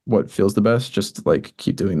what feels the best, just like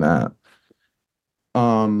keep doing that.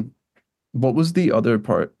 Um, what was the other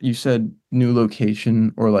part? You said new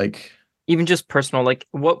location or like, Even just personal, like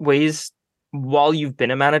what ways while you've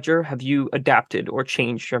been a manager have you adapted or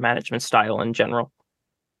changed your management style in general?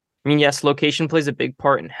 I mean, yes, location plays a big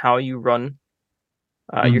part in how you run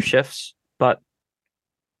your mm, shifts, but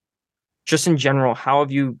just in general, how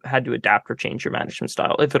have you had to adapt or change your management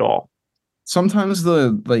style, if at all? sometimes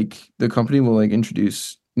the company will like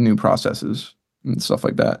introduce new processes and stuff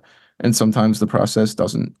like that. And sometimes the process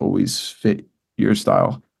doesn't always fit your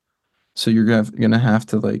style. So gonna have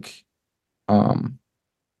to like um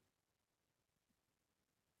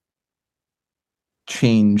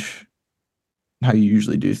change how you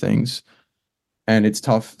usually do things. And it's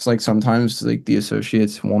tough. It's like sometimes like the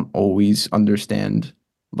associates won't always understand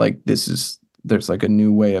like there's like a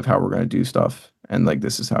new way of how we're gonna do stuff and like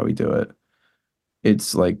this is how we do it.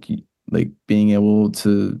 It's like being able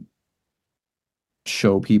to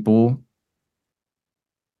show people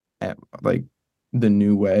at, like the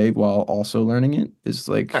new way while also learning it is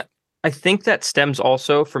I, like I think that stems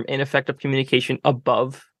also from ineffective communication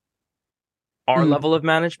above our mm, level of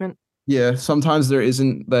management. yeah, sometimes there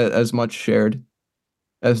isn't that as much shared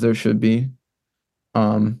as there should be.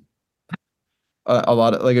 Um, a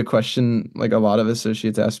lot of like a question like a lot of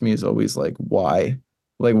associates ask me is always like why?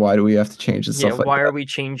 Like why do we have to change and Yeah, stuff like why are that? we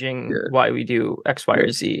changing Yeah. why we do X, Y, Yeah. or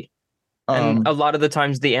Z? And a Um, lot of the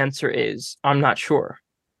times the answer is, I'm not sure.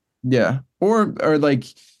 yeah. Or like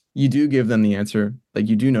you do give them the answer, like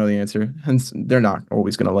you do know the answer, and they're not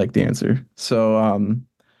always gonna like the answer. So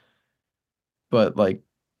but like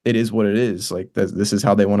it is what it is. Like this is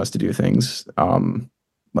how they want us to do things.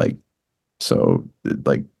 Like so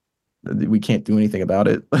like we can't do anything about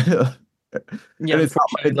it. Yeah, And it's not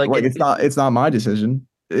unfortunately, like like it's not my decision.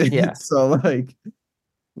 yeah. So like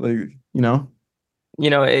you know.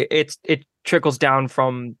 it trickles down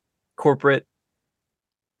from corporate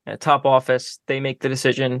top office. They make the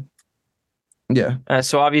decision. Yeah.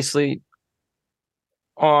 So obviously,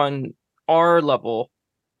 on our level,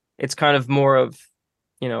 it's kind of more of,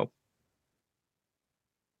 you know,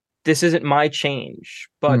 this isn't my change,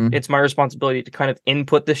 but Mhm. it's my responsibility to kind of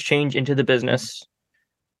input this change into the business,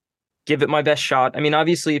 give it my best shot. I mean,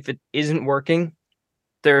 obviously, if it isn't working,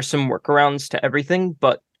 there are some workarounds to everything,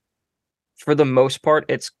 but for the most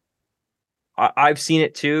part, I've seen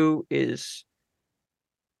it too, is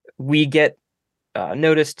we get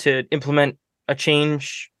notice to implement a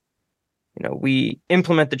change. We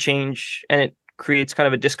implement the change and it creates kind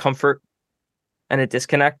of a discomfort and a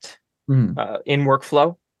disconnect Mhm. in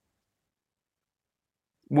workflow,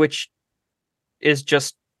 which is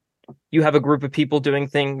just you have a group of people doing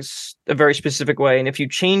things a very specific way. And if you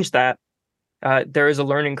change that, there is a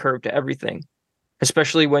learning curve to everything,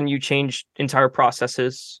 especially when you change entire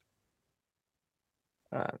processes.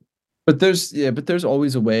 Uh, But there's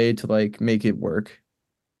always a way to like make it work.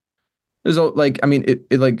 Like I mean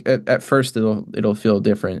it like at first it'll feel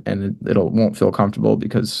different and it'll won't feel comfortable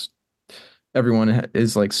because everyone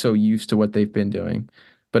is like so used to what they've been doing.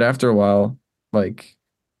 But after a while, like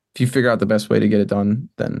if you figure out the best way to get it done,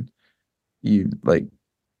 then you like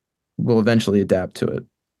will eventually adapt to it.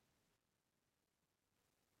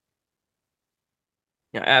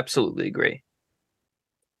 yeah, I absolutely agree.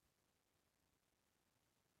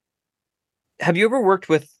 Have you ever worked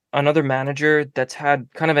with another manager that's had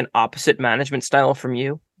kind of an opposite management style from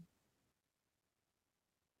you?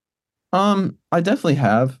 I definitely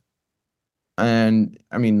have. And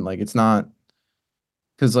I mean like it's not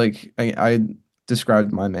because like I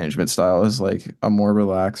described my management style as like a more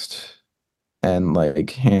relaxed and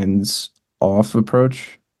like hands off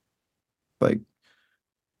approach. Like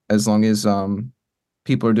as long as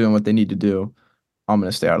people are doing what they need to do, I'm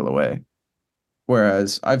gonna stay out of the way.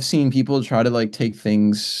 Whereas I've seen people try to like take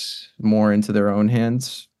things more into their own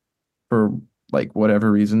hands for like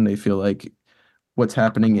whatever reason they feel like what's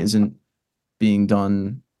happening isn't being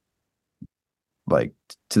done like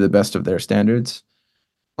to the best of their standards.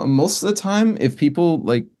 Most of the time, if people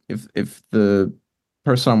like if the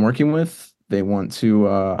person I'm working with they want to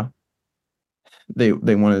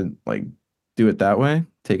like do it that way,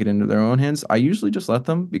 take it into their own hands, I usually just let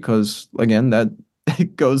them because again that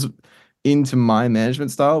goes into my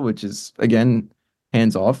management style, which is again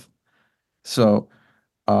hands off. So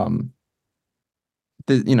um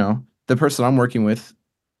the person I'm working with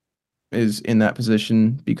is in that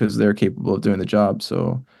position because they're capable of doing the job.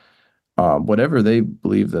 So whatever they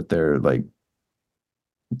believe that they're like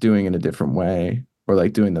doing in a different way or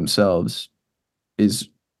like doing themselves is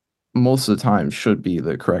most of the time should be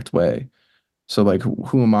the correct way. So like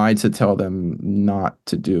who am I to tell them not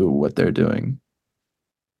to do what they're doing?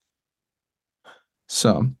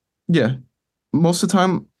 So yeah, most of the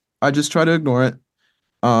time I just try to ignore it.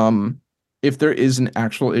 Um if there is an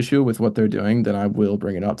actual issue with what they're doing, then I will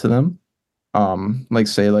bring it up to them. Like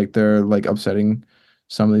say like they're like upsetting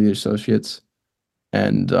some of the associates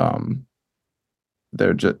and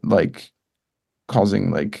they're just like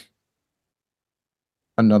causing like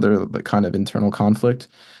another like kind of internal conflict,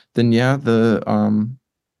 then yeah, the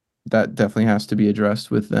that definitely has to be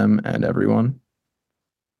addressed with them and everyone.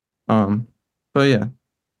 Um, but yeah,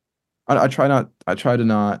 I try to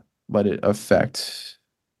not let it affect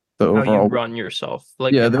the How you overall run yourself,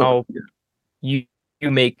 like, yeah, and how you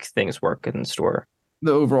you make things work in the store.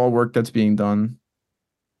 the overall work that's being done.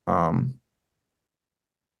 Um,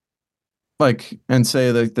 like and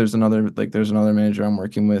say like there's another manager I'm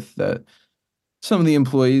working with that some of the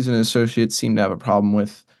employees and associates seem to have a problem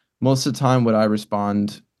with. Most of the time, what I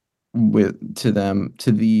respond with to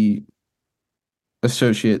the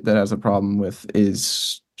associate that has a problem with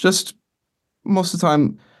is just most of the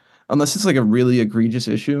time, unless it's like a really egregious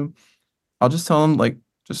issue, I'll just tell them like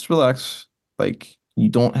just relax. Like you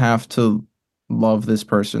don't have to love this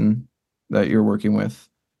person that you're working with.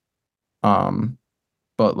 Um,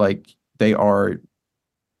 but like they are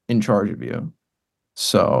in charge of you.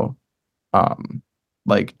 So um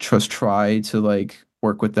like just try to like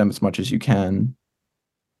work with them as much as you can.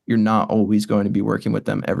 You're not always going to be working with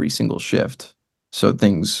them every single shift, so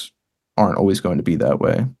things aren't always going to be that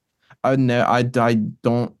way. I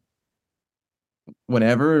don't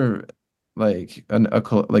whenever like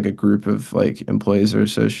like a group of like employees or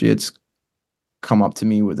associates come up to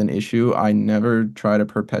me with an issue, I never try to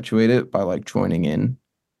perpetuate it by like joining in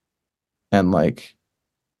and like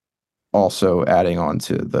also adding on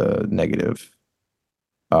to the negative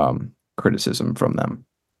criticism from them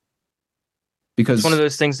It's one of because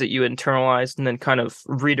those things that you internalize and then kind of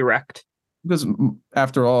redirect. because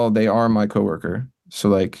after all, they are my coworker. So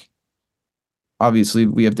like obviously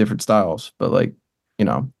we have different styles, but like, you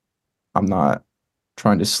know, I'm not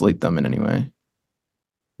trying to slate them in any way.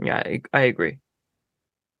 Yeah, I agree.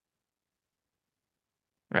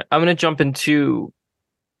 All right, I'm gonna jump into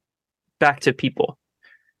back to people.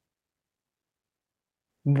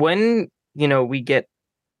 When, we get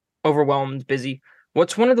overwhelmed, busy,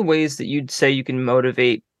 what's one of the ways that you'd say you can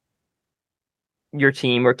motivate your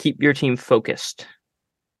team or keep your team focused?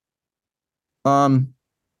 Um,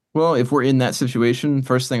 well, if we're in that situation,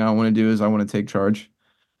 first thing I want to do is I want to take charge.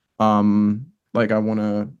 Like I want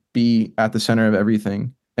to be at the center of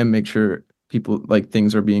everything and make sure people like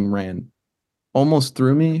things are being ran almost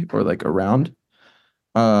through me or like around.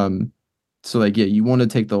 Um, so like yeah, you want to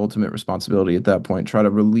take the ultimate responsibility at that point, try to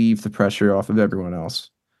relieve the pressure off of everyone else.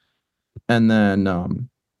 And then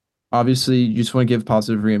obviously you just want to give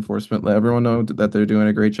positive reinforcement, let everyone know that they're doing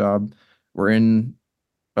a great job. We're in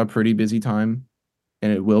a pretty busy time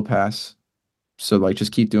and it will pass. So like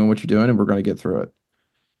just keep doing what you're doing and we're going to get through it.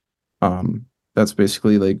 That's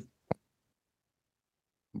basically like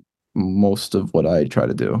most of what I try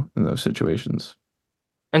to do in those situations.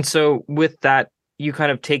 And so with that, you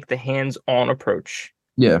kind of take the hands-on approach.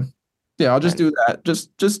 Yeah. Yeah, I'll just And do that.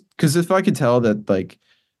 Just because if I could tell that like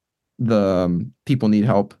the people need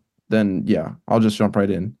help, then yeah, I'll just jump right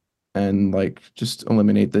in and like just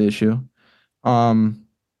eliminate the issue. Um,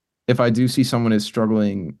 if I do see someone is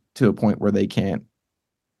struggling to a point where they can't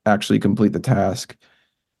actually complete the task,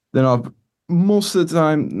 then I'll most of the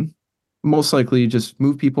time, most likely just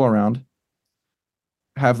move people around,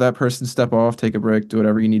 have that person step off, take a break, do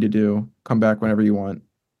whatever you need to do, come back whenever you want,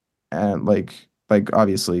 and like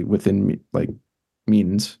obviously within like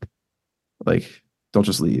means, like don't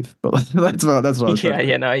just leave. But like, that's what I was trying yeah, to say.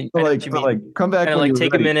 yeah, no, I But know what like you but mean. like come back Kind of when like you're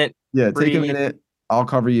take a ready. minute, Yeah, take a breathe. minute. I'll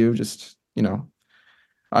cover you. Just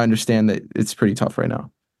I understand that it's pretty tough right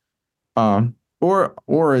now.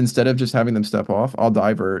 Or instead of just having them step off, I'll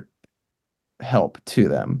divert help to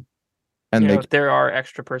them, and they If there are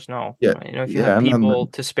extra personnel, yeah if you have yeah, and people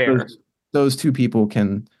then to spare. those two people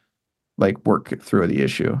can like work through the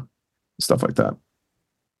issue, stuff like that.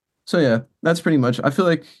 So yeah, that's pretty much. I feel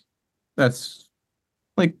like that's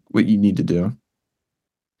like what you need to do.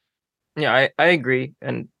 Yeah, I agree.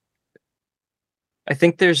 And I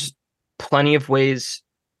think there's plenty of ways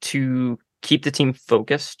to keep the team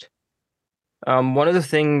focused. One of the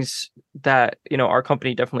things that, our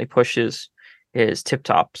company definitely pushes is tip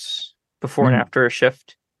tops before and Mhm. after a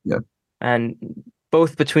shift. Yeah, And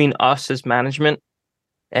both between us as management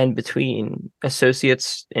and between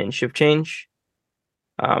associates in shift change,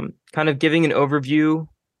 kind of giving an overview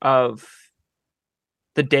of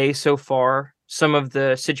the day so far, some of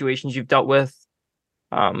the situations you've dealt with,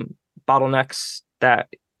 um, bottlenecks that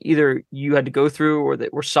either you had to go through or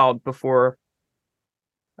that were solved before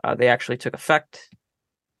they actually took effect.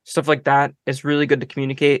 Stuff like that is really good to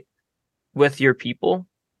communicate with your people.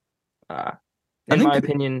 Uh, I in my think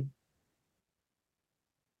opinion,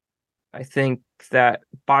 I think that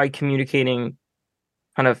by communicating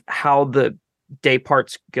kind of how the day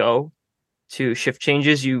parts go to shift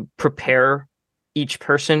changes, you prepare each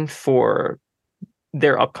person for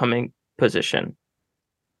their upcoming position.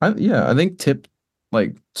 yeah, I think tip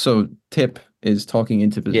like so tip is talking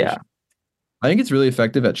into Yeah. position. I think it's really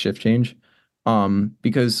effective at shift change,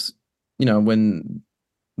 because when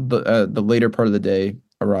the later part of the day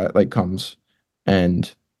arrive like comes,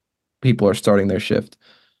 and people are starting their shift,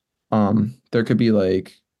 there could be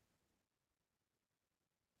like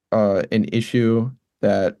an issue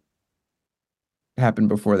that happened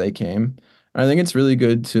before they came. And I think it's really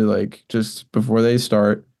good to like just before they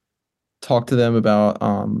start, talk to them about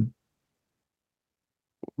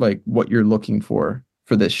like what you're looking for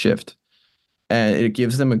this shift, and it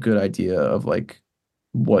gives them a good idea of like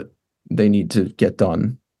what they need to get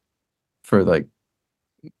done for like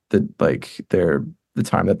the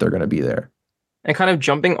time that they're going to be there. And kind of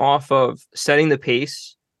jumping off of setting the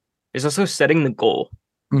pace is also setting the goal.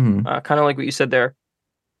 Hmm. Kind of like what you said there.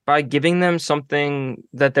 By giving them something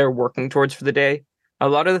that they're working towards for the day, a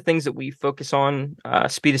lot of the things that we focus on,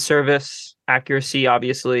 speed of service, accuracy,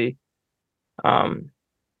 obviously. Um,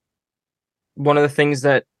 One of the things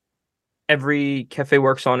that every cafe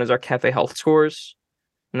works on is our cafe health scores,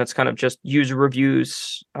 and that's kind of just user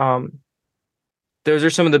reviews. Those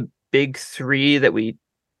are some of the big three that we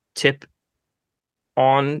tip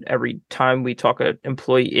on every time we talk an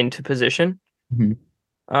employee into position. Hmm.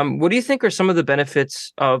 What do you think are some of the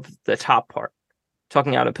benefits of the top part,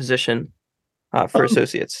 talking out a position for Um,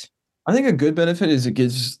 associates? I think a good benefit is it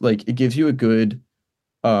gives you a good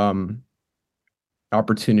um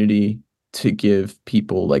opportunity to give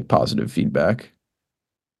people like positive feedback,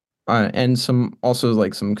 and some also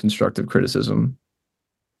like some constructive criticism.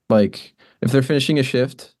 Like if they're finishing a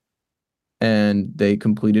shift and they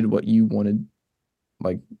completed what you wanted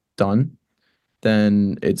like done,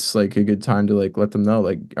 then it's like a good time to like let them know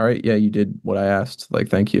like, all right, yeah, you did what I asked, like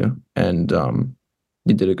thank you, and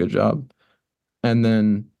you did a good job. And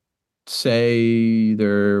then say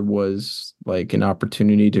there was like an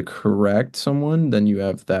opportunity to correct someone, then you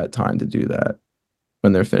have that time to do that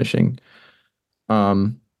when they're finishing.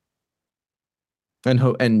 Um,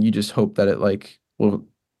 and you just hope that it like will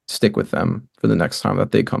stick with them for the next time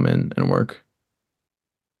that they come in and work.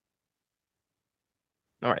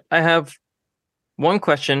 All right. I have one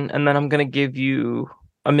question, and then I'm going to give you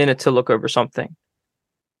a minute to look over something.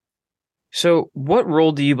 So, what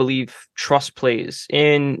role do you believe trust plays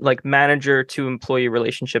in like manager to employee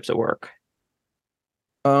relationships at work?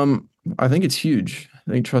 Um, I think it's huge.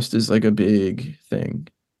 I think trust is like a big thing.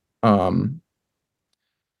 Um,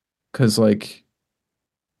 because like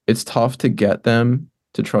it's tough to get them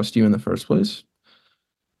to trust you in the first place.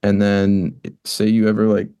 And then say you ever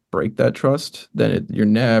like break that trust, then you're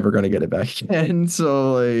never gonna get it back again.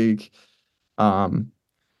 So like, um,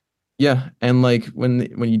 yeah, and like when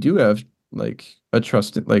you do have like a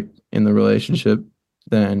trust like in the relationship,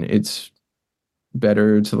 then it's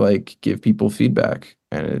better to like give people feedback,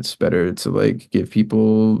 and it's better to like give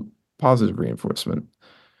people positive reinforcement.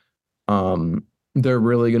 Um, they're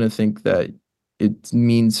really gonna think that it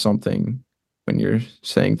means something when you're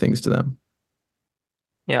saying things to them.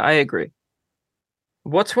 Yeah, I agree.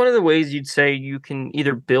 What's one of the ways you'd say you can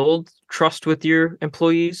either build trust with your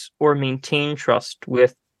employees or maintain trust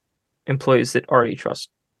with employees that already trust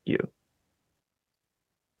you?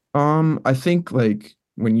 I think like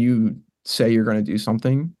when you say you're gonna do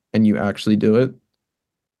something and you actually do it,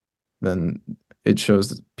 then it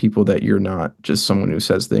shows people that you're not just someone who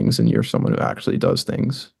says things and you're someone who actually does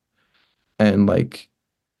things. And like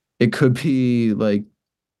it could be like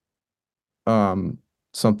um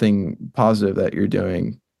something positive that you're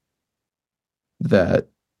doing that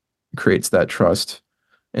creates that trust.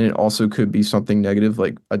 And it also could be something negative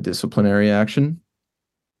like a disciplinary action.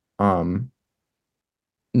 Um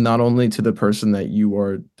not only to the person that you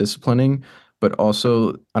are disciplining, but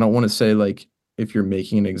also I don't want to say like if you're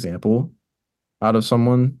making an example out of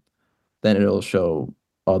someone, then it'll show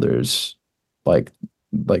others like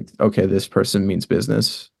okay, this person means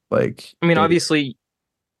business. Like I mean, it, obviously,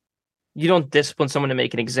 you don't discipline someone to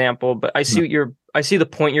make an example, but I see the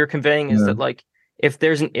point you're conveying is yeah, that like if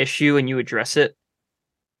there's an issue and you address it,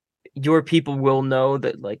 your people will know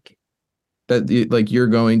that like like you're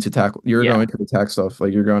yeah, going to attack stuff.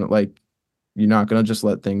 Like you're going to like you're not gonna just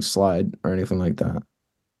let things slide or anything like that.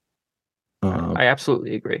 Um, I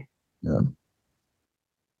absolutely agree. yeah,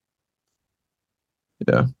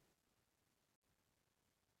 yeah.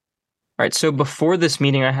 All right, so before this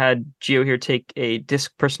meeting, I had Gio here take a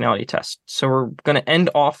disc personality test. So we're going to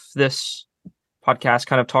end off this podcast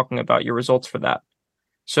kind of talking about your results for that.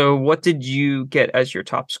 So what did you get as your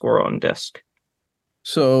top score on disc?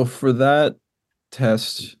 So for that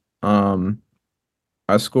test, I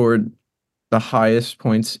scored the highest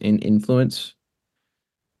points in influence,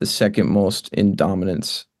 the second most in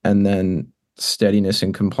dominance, and then steadiness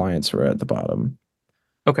and compliance were at the bottom.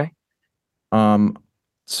 Okay. Um,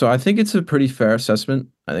 so I think it's a pretty fair assessment.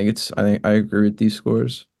 I think I agree with these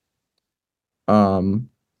scores. Um,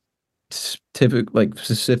 like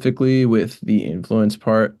specifically with the influence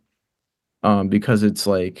part, because it's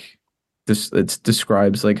like this it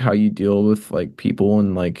describes like how you deal with like people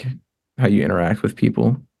and like how you interact with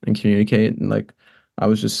people and communicate. And like I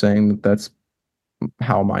was just saying that that's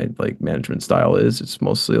how my like management style is. It's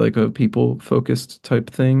mostly like a people focused type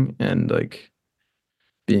thing and like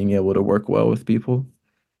being able to work well with people.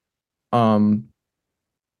 Um,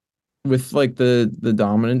 with like the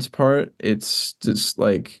dominance part, it's just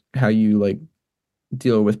like how you like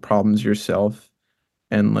deal with problems yourself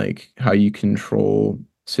and like how you control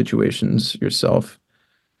situations yourself.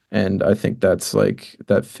 And I think that's like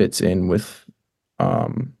that fits in with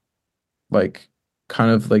um like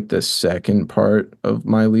kind of like the second part of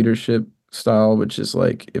my leadership style, which is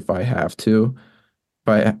like if I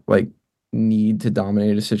like need to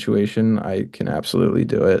dominate a situation, I can absolutely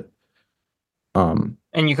do it. Um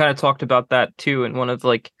And you kind of talked about that too. And one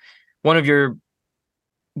of your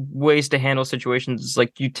ways to handle situations is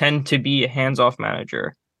like you tend to be a hands-off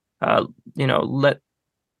manager. Uh, let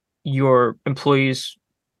your employees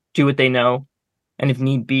do what they know. And if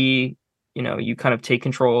need be, you kind of take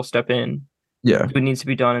control, step in, yeah. do what needs to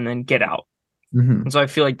be done, and then get out. Hmm. And so I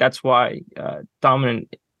feel like that's why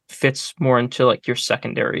dominant fits more into like your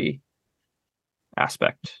secondary.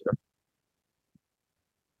 aspect.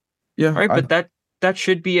 Yeah, All right, I but that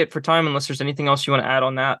should be it for time, unless there's anything else you want to add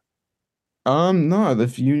on that. no,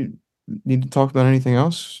 if you need to talk about anything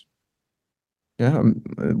else, yeah,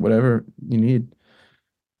 whatever you need.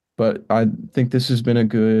 But I think this has been a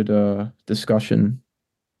good discussion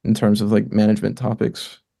in terms of like management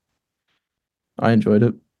topics. I enjoyed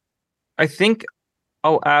it. I think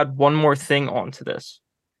I'll add one more thing onto this.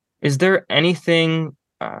 Is there anything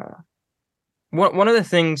one of the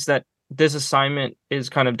things that this assignment is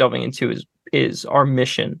kind of delving into is our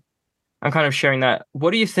mission. I'm kind of sharing that.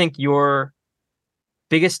 What do you think your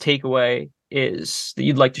biggest takeaway is that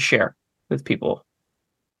you'd like to share with people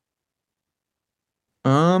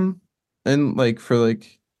Um, and like for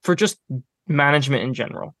like, for just management in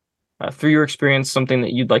general? Through your experience, something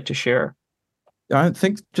that you'd like to share. I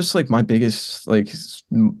think just like my biggest like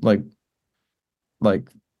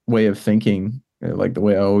way of thinking, like the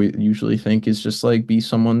way I always usually think is just like be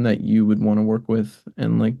someone that you would want to work with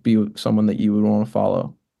and like be someone that you would want to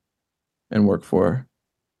follow and work for.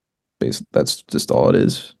 That's just all it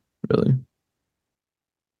is, really.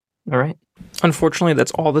 All right. Unfortunately,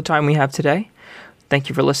 that's all the time we have today. Thank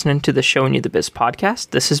you for listening to the Showin' You the Biz podcast.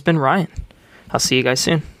 This has been Ryan. I'll see you guys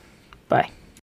soon. Bye.